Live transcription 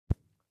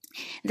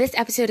This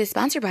episode is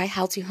sponsored by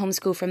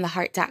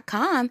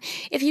howtohomeschoolfromtheheart.com.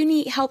 If you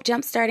need help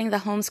jumpstarting the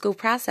homeschool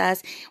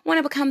process, want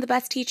to become the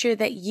best teacher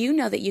that you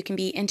know that you can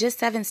be in just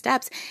 7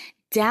 steps,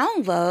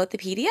 download the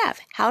PDF.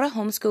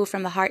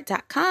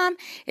 Howtohomeschoolfromtheheart.com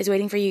is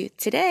waiting for you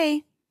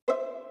today.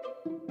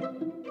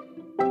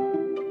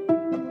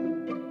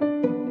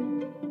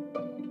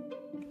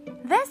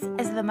 This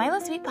is the Milo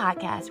Sweet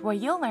Podcast, where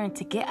you'll learn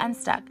to get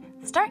unstuck.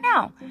 Start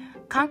now.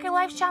 Conquer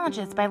life's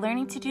challenges by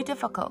learning to do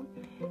difficult.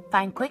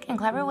 Find quick and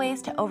clever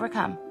ways to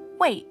overcome.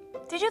 Wait,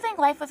 did you think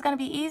life was going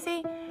to be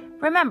easy?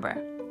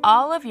 Remember,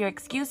 all of your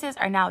excuses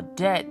are now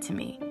dead to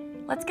me.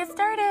 Let's get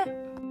started.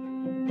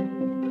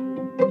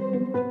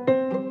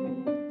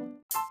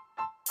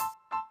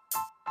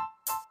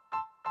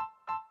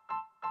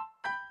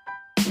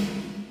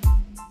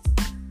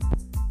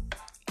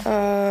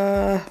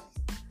 Uh,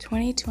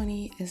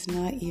 2020 is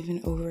not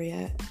even over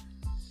yet.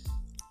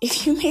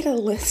 If you made a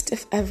list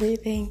of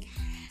everything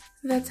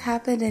that's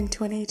happened in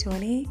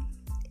 2020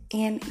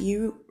 and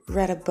you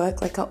read a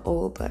book, like an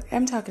old book,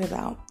 I'm talking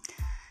about,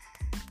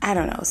 I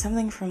don't know,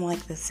 something from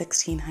like the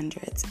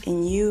 1600s,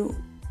 and you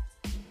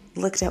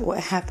looked at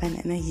what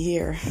happened in a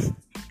year,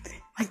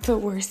 like the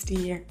worst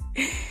year,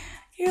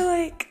 you're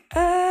like,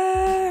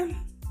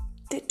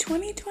 did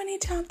 2020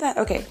 top that?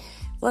 Okay,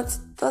 let's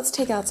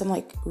take out some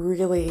like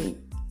really,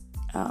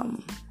 I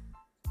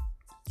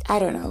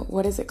don't know,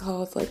 what is it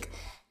called? Like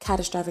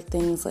catastrophic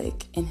things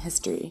like in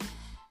history.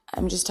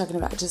 I'm just talking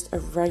about just a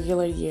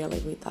regular year,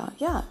 like we thought,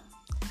 yeah,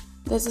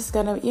 this is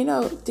gonna,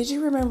 did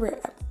you remember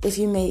if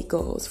you made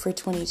goals for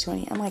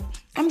 2020? I'm like,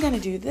 I'm gonna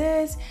do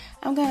this,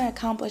 I'm gonna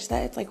accomplish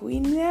that. It's like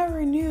we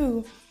never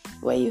knew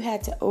what you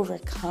had to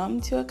overcome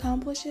to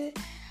accomplish it.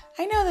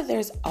 I know that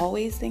there's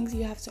always things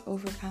you have to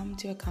overcome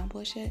to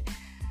accomplish it,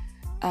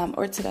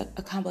 or to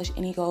accomplish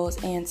any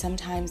goals, and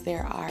sometimes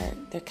they're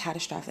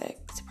catastrophic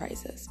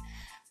surprises.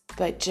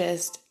 But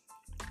just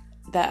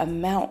the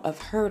amount of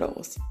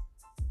hurdles,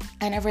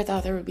 I never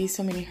thought there would be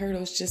so many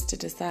hurdles just to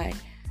decide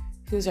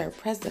who's our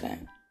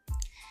president.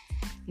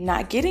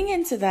 Not getting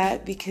into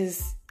that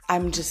because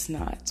I'm just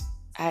not.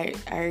 I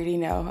already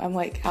know. I'm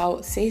like,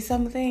 I'll say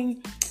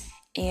something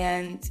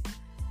and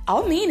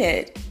I'll mean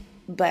it,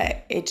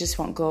 but it just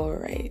won't go over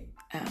right.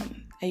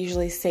 I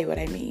usually say what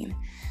I mean.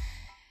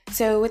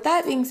 So with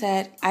that being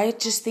said, I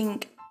just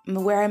think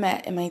where I'm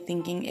at in my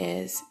thinking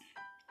is,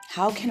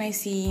 how can I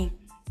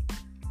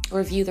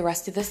review the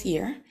rest of this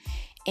year,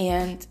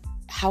 and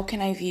how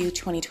can I view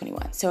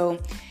 2021? So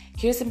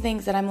here's some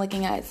things that I'm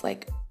looking at. It's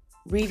like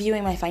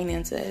reviewing my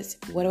finances.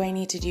 What do I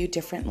need to do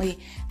differently?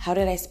 How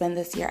did I spend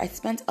this year? I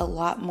spent a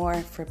lot more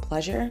for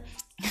pleasure,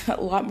 a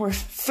lot more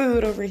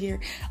food over here,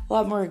 a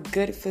lot more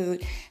good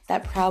food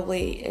that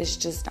probably is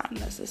just not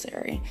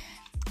necessary.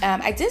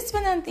 I did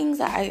spend on things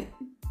that I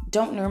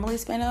don't normally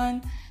spend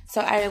on.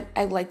 So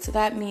I liked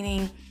that,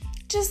 meaning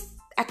just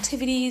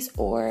activities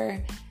or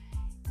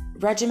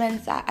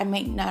regimens that I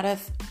might not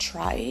have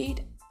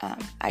tried.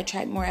 I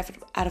tried more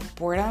out of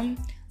boredom.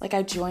 Like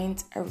I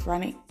joined a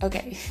running,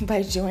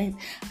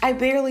 I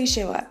barely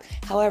show up.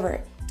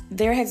 However,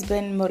 there has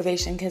been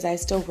motivation because I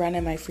still run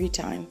in my free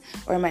time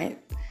or my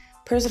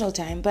personal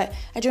time, but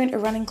I joined a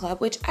running club,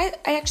 which I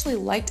actually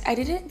liked. I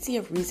didn't see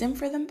a reason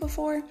for them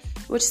before,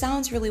 which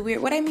sounds really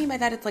weird. What I mean by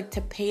that is like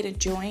to pay to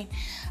join.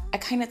 I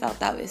kind of thought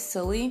that was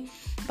silly,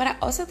 but I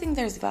also think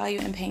there's value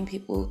in paying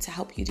people to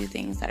help you do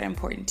things that are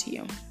important to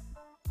you.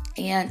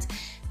 And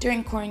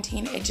during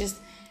quarantine, it just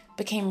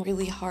became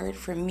really hard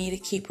for me to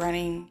keep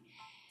running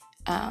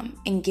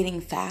and getting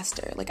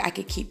faster. Like I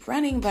could keep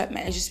running, but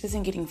I just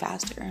wasn't getting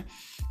faster.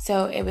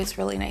 So it was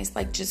really nice,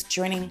 like just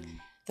joining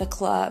the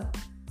club.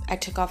 I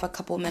took off a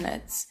couple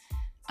minutes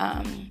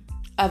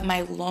of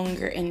my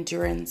longer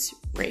endurance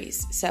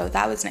race. So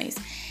that was nice.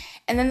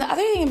 And then the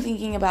other thing I'm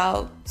thinking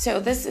about, so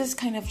this is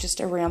kind of just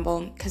a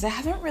ramble because I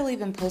haven't really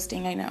been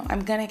posting. I know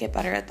I'm going to get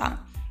better at that.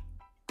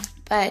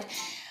 But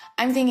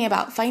I'm thinking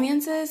about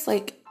finances,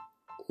 like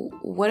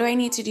what do I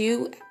need to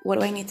do? What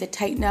do I need to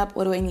tighten up?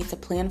 What do I need to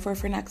plan for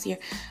next year?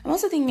 I'm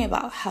also thinking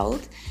about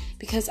health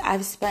because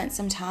I've spent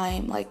some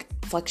time like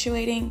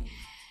fluctuating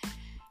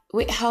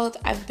with health.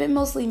 I've been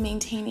mostly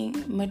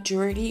maintaining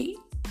majority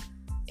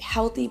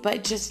healthy,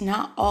 but just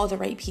not all the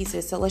right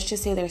pieces. So let's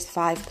just say there's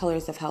 5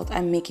 pillars of health.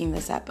 I'm making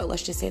this up, but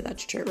let's just say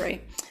that's true,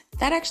 right?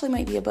 That actually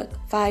might be a book,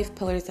 5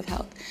 Pillars of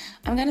Health.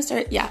 I'm going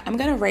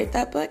to write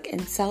that book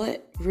and sell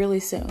it really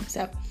soon.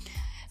 So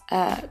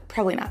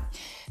probably not.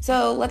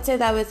 So let's say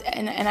that was,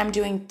 and I'm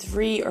doing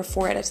 3 or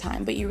 4 at a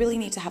time, but you really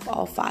need to have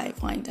all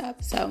 5 lined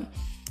up. So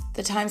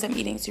the times I'm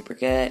eating super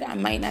good, I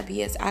might not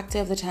be as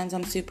active. The times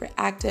I'm super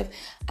active,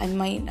 I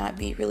might not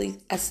be really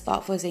as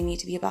thoughtful as I need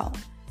to be about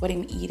what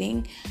I'm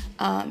eating.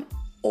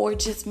 Or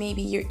just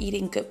maybe you're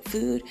eating good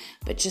food,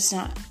 but just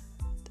not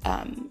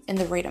in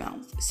the right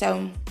amount.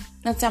 So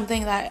that's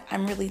something that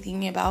I'm really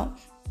thinking about.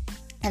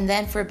 And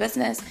then for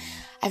business,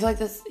 I feel like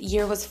this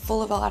year was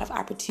full of a lot of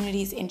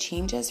opportunities and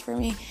changes for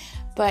me,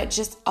 but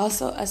just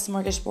also a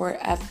smorgasbord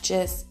of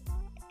just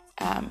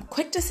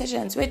quick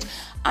decisions, which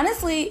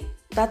honestly,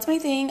 that's my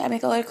thing. I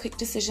make a lot of quick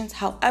decisions.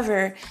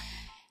 However,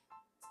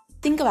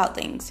 think about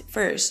things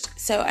first.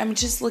 So I'm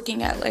just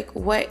looking at like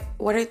what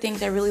are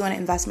things I really want to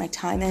invest my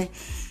time in.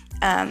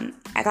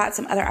 I got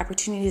some other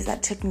opportunities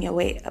that took me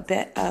away a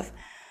bit of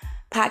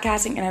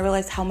podcasting, and I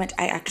realized how much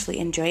I actually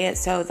enjoy it.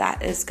 So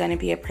that is going to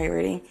be a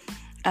priority.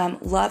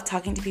 Love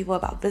talking to people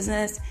about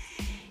business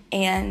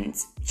and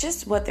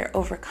just what they're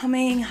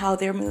overcoming, how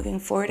they're moving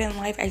forward in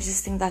life. I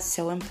just think that's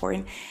so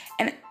important.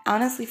 And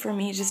honestly, for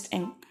me, just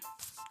in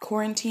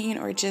quarantine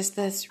or just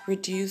this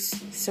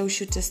reduced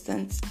social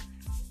distance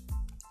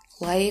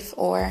life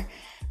or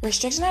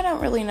restriction, I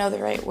don't really know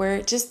the right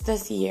word, just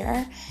this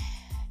year,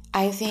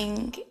 I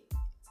think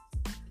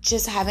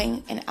just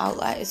having an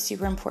outlet is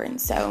super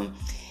important. So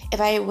if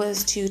I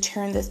was to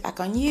turn this back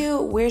on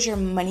you, where's your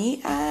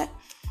money at?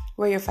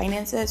 Where your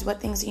finances?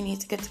 What things you need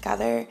to get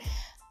together?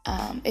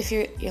 If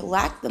you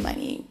lack the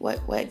money,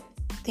 what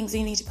things do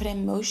you need to put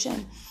in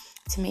motion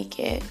to make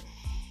it?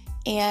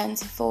 And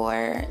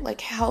for like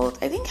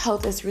health, I think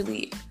health is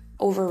really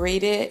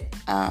overrated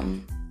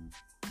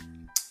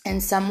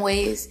in some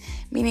ways,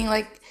 meaning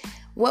like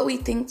what we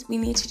think we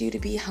need to do to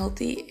be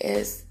healthy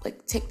is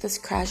like take this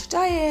crash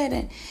diet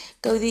and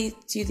do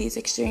these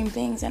extreme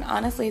things. And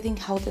honestly, I think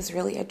health is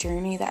really a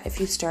journey that if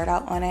you start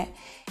out on it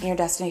and your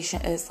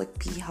destination is like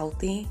be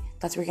healthy,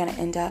 that's where you're going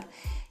to end up.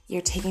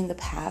 You're taking the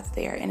path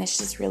there, and it's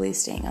just really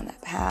staying on that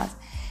path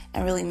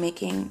and really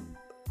making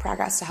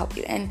progress to help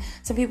you. And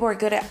some people are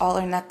good at all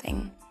or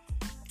nothing,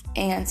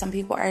 and some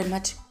people are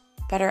much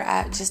better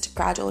at just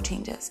gradual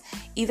changes.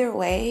 Either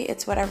way,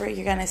 it's whatever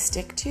you're going to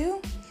stick to.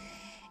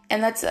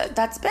 And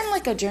that's been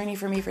like a journey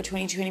for me for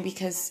 2020,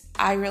 because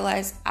I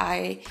realized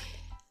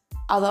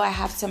although I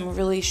have some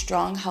really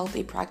strong,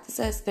 healthy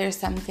practices, there's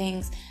some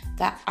things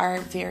that are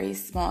very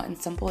small and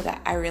simple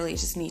that I really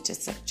just need to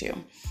stick to.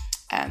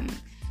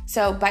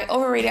 So by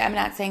overrated, I'm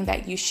not saying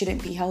that you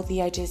shouldn't be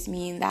healthy. I just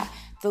mean that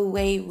the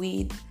way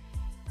we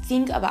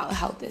think about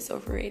health is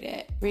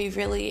overrated.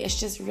 It's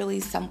just really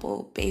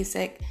simple,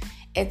 basic.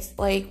 It's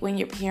like when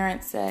your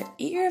parents said,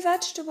 eat your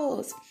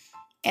vegetables.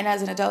 And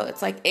as an adult,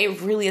 it's like,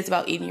 it really is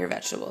about eating your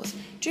vegetables.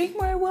 Drink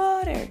more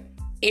water.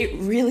 It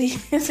really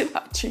is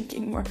about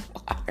drinking more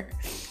water.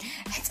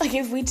 It's like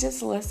if we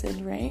just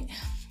listened, right?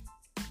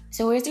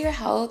 So where's your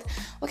health?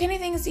 What kind of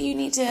things do you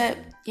need to,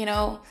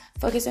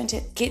 focus on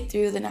to get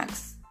through the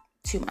next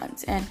 2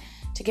 months and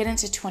to get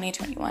into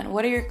 2021?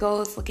 What are your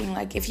goals looking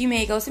like? If you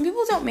make goals, some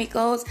people don't make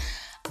goals.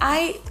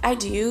 I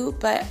do,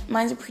 but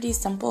mine's are pretty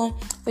simple.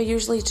 They're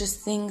usually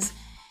just things,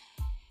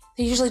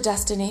 they're usually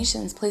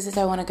destinations, places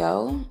I want to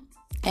go.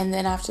 And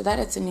then after that,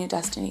 it's a new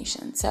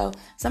destination. So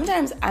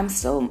sometimes I'm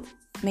still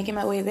making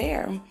my way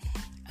there.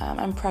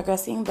 I'm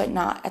progressing, but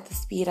not at the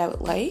speed I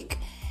would like.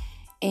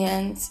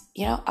 And,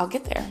 I'll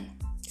get there.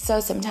 So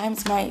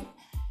sometimes my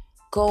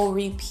goal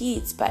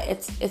repeats, but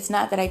it's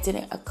not that I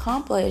didn't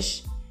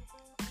accomplish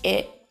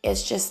it.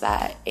 It's just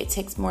that it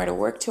takes more to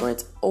work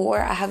towards,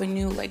 or I have a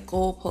new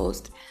goal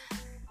post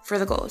for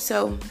the goal.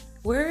 So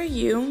where are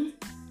you?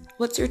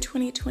 What's your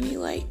 2020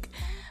 like?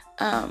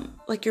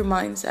 Your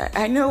mindset.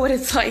 I know what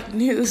it's like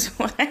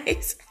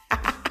news-wise.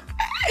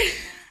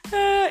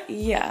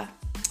 Yeah.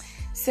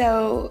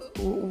 So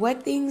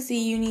what things do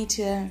you need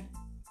to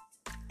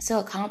still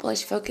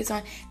accomplish, focus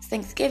on? It's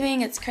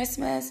Thanksgiving, it's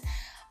Christmas.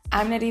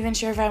 I'm not even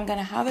sure if I'm going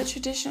to have a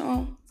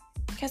traditional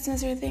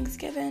Christmas or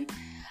Thanksgiving.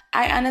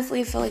 I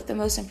honestly feel like the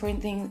most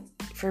important thing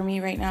for me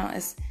right now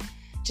is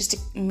just to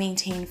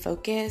maintain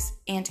focus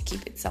and to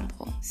keep it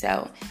simple.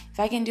 So if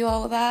I can do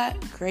all of that,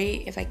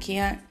 great. If I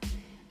can't,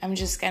 I'm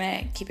just going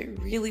to keep it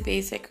really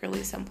basic,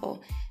 really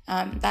simple.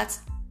 That's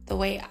the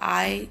way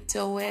I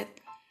deal with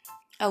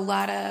a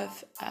lot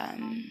of, I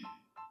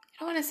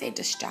don't want to say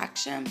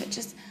distraction, but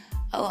just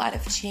a lot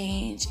of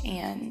change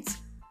and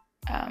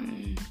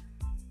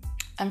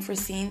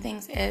unforeseen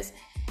things is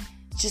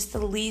just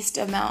the least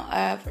amount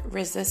of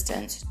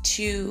resistance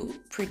to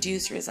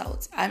produce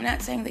results. I'm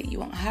not saying that you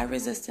won't have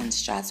resistance,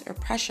 stress, or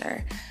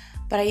pressure,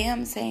 but I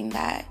am saying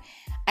that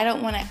I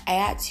don't want to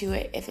add to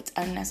it if it's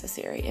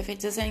unnecessary. If it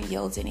doesn't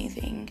yield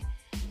anything,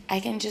 I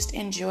can just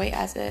enjoy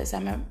as is.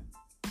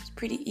 It's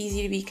pretty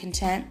easy to be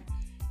content.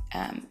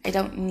 I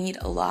don't need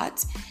a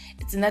lot.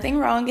 It's nothing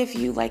wrong if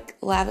you like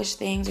lavish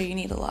things or you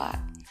need a lot.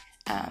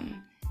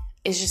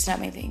 It's just not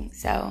my thing.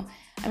 So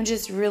I'm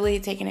just really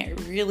keeping it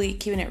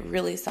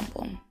really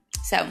simple.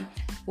 So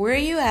where are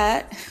you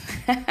at?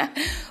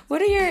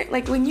 What are your,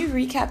 when you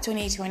recap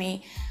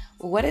 2020,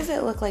 what does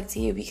it look like to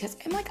you? Because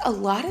I'm a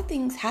lot of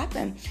things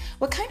happen.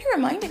 What kind of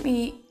reminded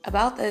me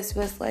about this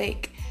was I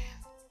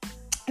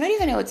don't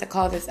even know what to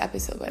call this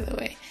episode, by the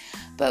way.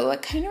 But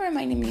what kind of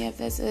reminded me of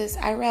this is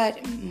I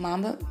read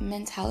Mamba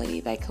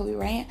Mentality by Kobe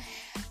Bryant,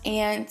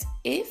 and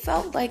it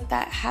felt like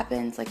that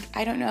happens.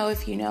 I don't know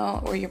if you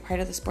know or you're part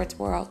of the sports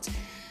world,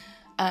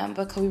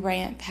 but Kobe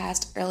Bryant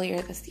passed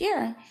earlier this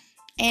year.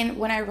 And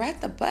when I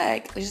read the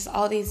book, there's just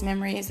all these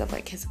memories of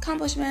his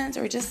accomplishments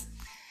or just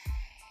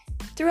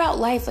throughout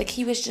life.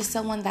 He was just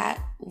someone that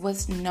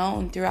was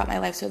known throughout my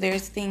life. So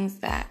there's things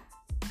that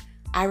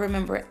I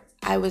remember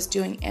I was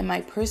doing in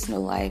my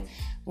personal life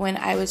when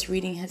I was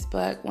reading his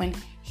book, when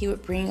he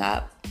would bring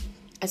up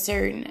a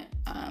certain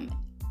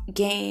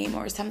game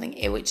or something,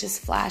 it would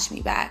just flash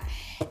me back.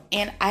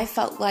 And I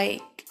felt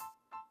like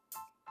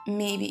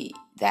maybe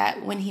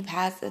that when he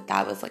passed,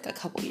 that was like a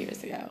couple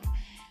years ago.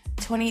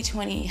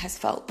 2020 has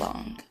felt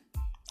long.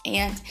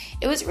 And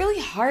it was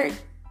really hard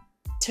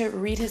to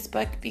read his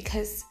book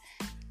because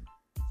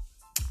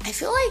I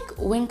feel like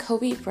when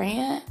Kobe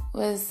Bryant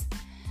was,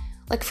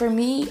 like for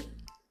me,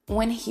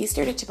 when he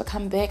started to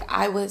become big,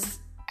 I was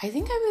a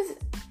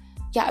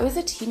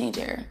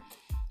teenager.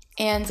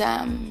 And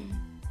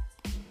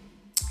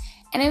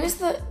it was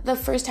the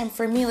first time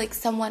for me, like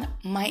someone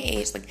my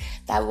age, like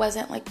that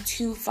wasn't like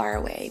too far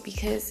away,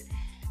 because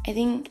I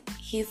think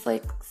he was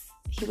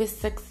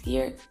 8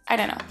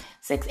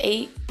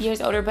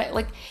 years older, but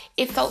like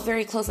it felt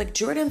very close. Like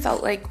Jordan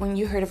felt like, when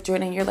you heard of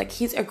Jordan, you're like,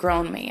 he's a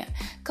grown man.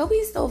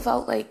 Kobe still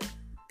felt like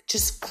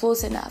just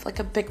close enough, like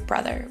a big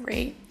brother,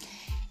 right?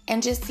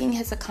 And just seeing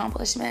his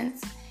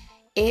accomplishments,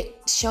 it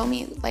showed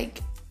me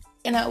like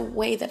in a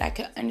way that I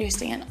could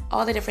understand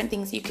all the different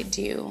things you could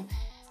do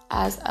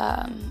as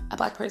a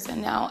Black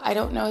person. Now, I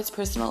don't know his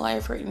personal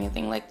life or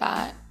anything like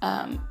that.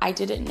 I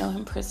didn't know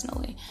him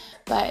personally,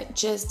 but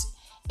just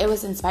it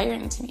was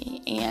inspiring to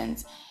me.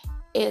 And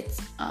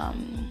it's,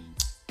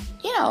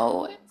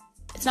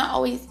 it's not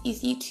always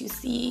easy to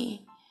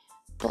see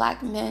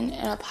Black men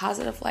in a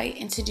positive light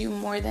and to do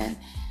more than,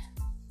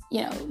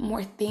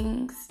 more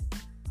things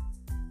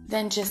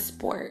than just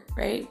sport,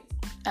 right?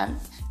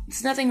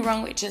 There's nothing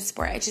wrong with just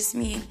sport. I just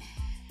mean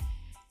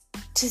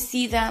to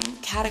see them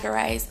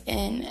categorized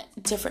in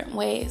different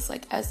ways,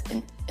 like as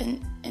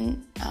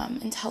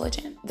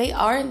intelligent. They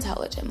are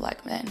intelligent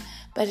Black men,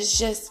 but it's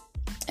just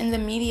in the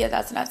media,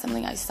 that's not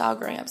something I saw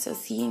growing up. So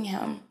seeing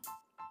him,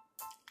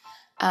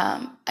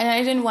 and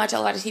I didn't watch a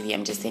lot of TV.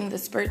 I'm just saying the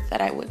spurts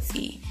that I would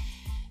see.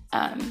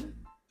 It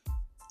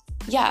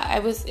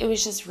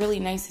was just really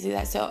nice to see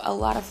that. So a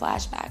lot of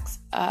flashbacks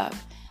of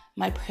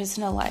my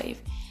personal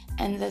life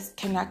and this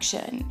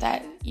connection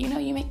that,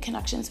 you make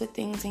connections with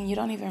things and you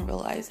don't even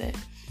realize it.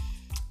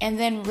 And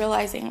then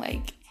realizing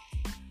like,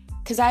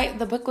 because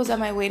the book was on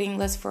my waiting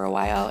list for a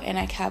while and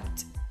I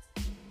kept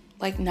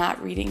like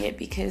not reading it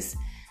because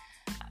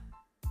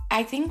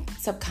I think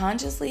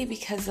subconsciously,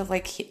 because of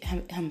like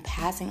him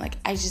passing, like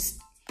I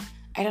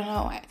don't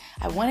know.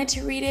 I wanted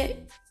to read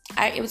it.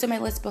 It was on my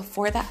list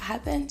before that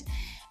happened.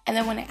 And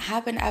then when it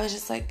happened, I was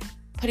just like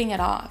putting it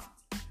off.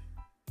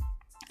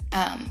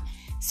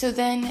 So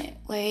then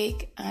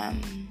like,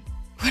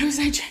 what was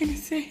I trying to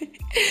say?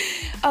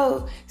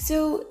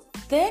 So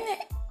then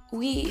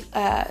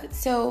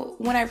so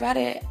when I read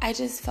it, I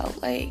just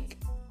felt like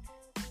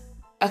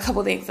a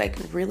couple things, like,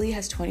 really,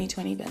 has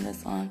 2020 been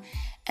this long?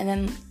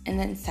 And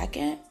then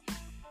second,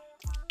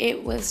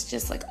 it was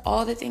just like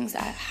all the things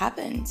that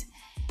happened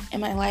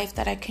in my life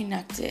that I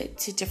connected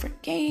to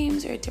different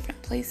games or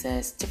different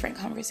places, different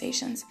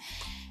conversations.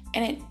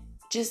 And it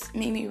just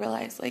made me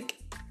realize like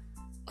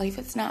life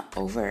is not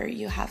over.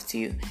 You have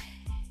to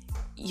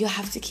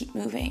keep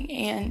moving.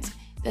 And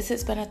this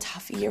has been a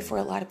tough year for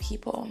a lot of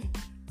people,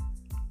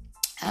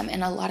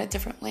 in a lot of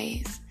different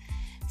ways.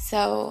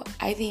 So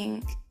I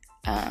think,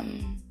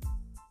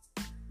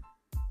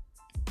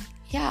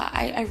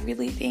 I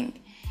really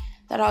think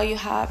that all you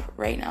have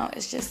right now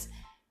is just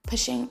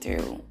pushing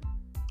through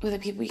with the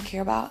people you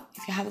care about,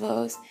 if you have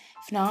those.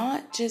 If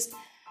not, just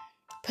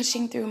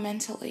pushing through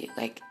mentally,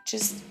 like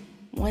just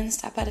one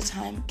step at a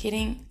time,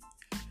 getting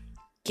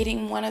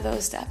one of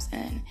those steps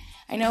in.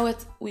 I know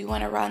we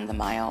want to run the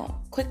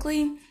mile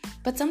quickly,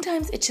 but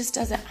sometimes it just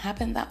doesn't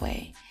happen that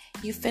way.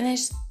 You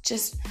finish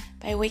just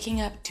by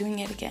waking up, doing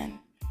it again.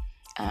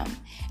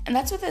 And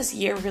that's what this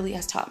year really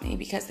has taught me,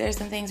 because there's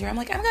some things where I'm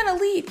like, I'm going to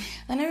leave.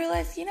 And I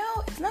realize,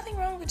 it's nothing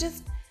wrong with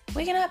just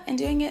waking up and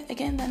doing it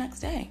again the next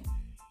day.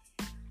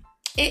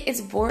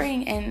 It's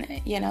boring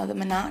and, the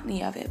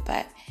monotony of it,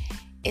 but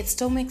it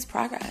still makes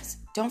progress.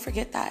 Don't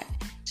forget that.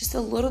 Just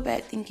a little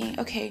bit thinking,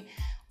 okay,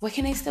 what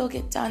can I still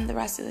get done the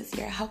rest of this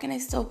year? How can I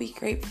still be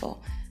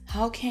grateful?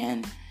 How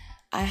can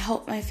I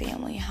help my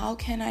family? How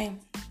can I,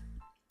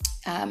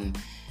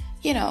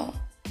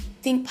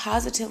 think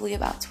positively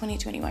about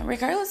 2021,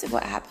 regardless of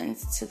what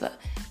happens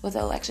with the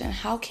election?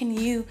 How can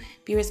you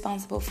be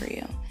responsible for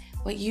you?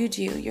 What you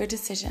do, your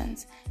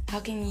decisions. How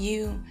can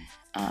you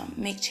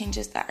make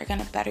changes that are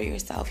going to better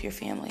yourself, your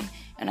family,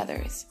 and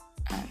others?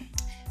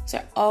 So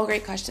all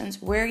great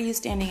questions. Where are you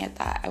standing at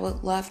that? I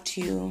would love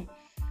to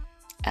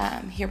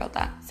hear about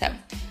that. So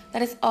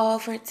that is all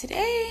for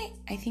today.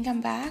 I think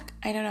I'm back.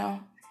 I don't know.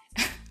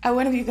 I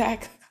want to be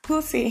back.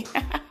 We'll see.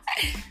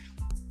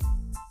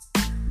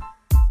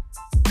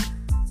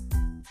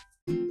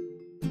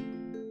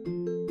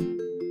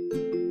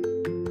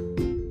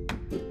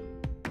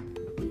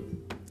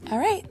 All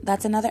right,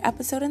 that's another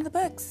episode in the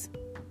books.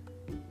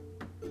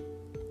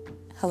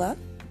 Hello?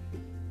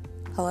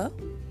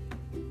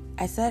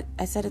 I said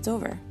it's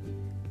over.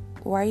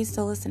 Why are you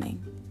still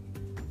listening?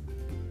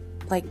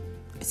 Like,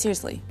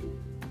 seriously,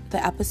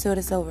 the episode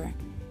is over.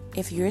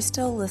 If you're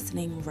still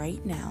listening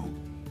right now,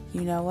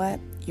 you know what?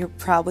 You're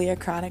probably a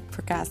chronic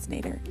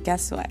procrastinator.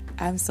 Guess what?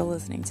 I'm still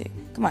listening too.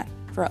 Come on,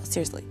 for real,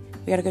 seriously.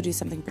 We gotta go do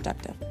something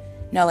productive.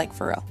 No, like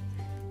for real.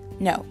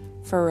 No,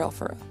 for real,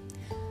 for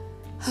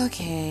real.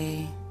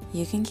 Okay,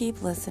 you can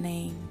keep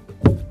listening.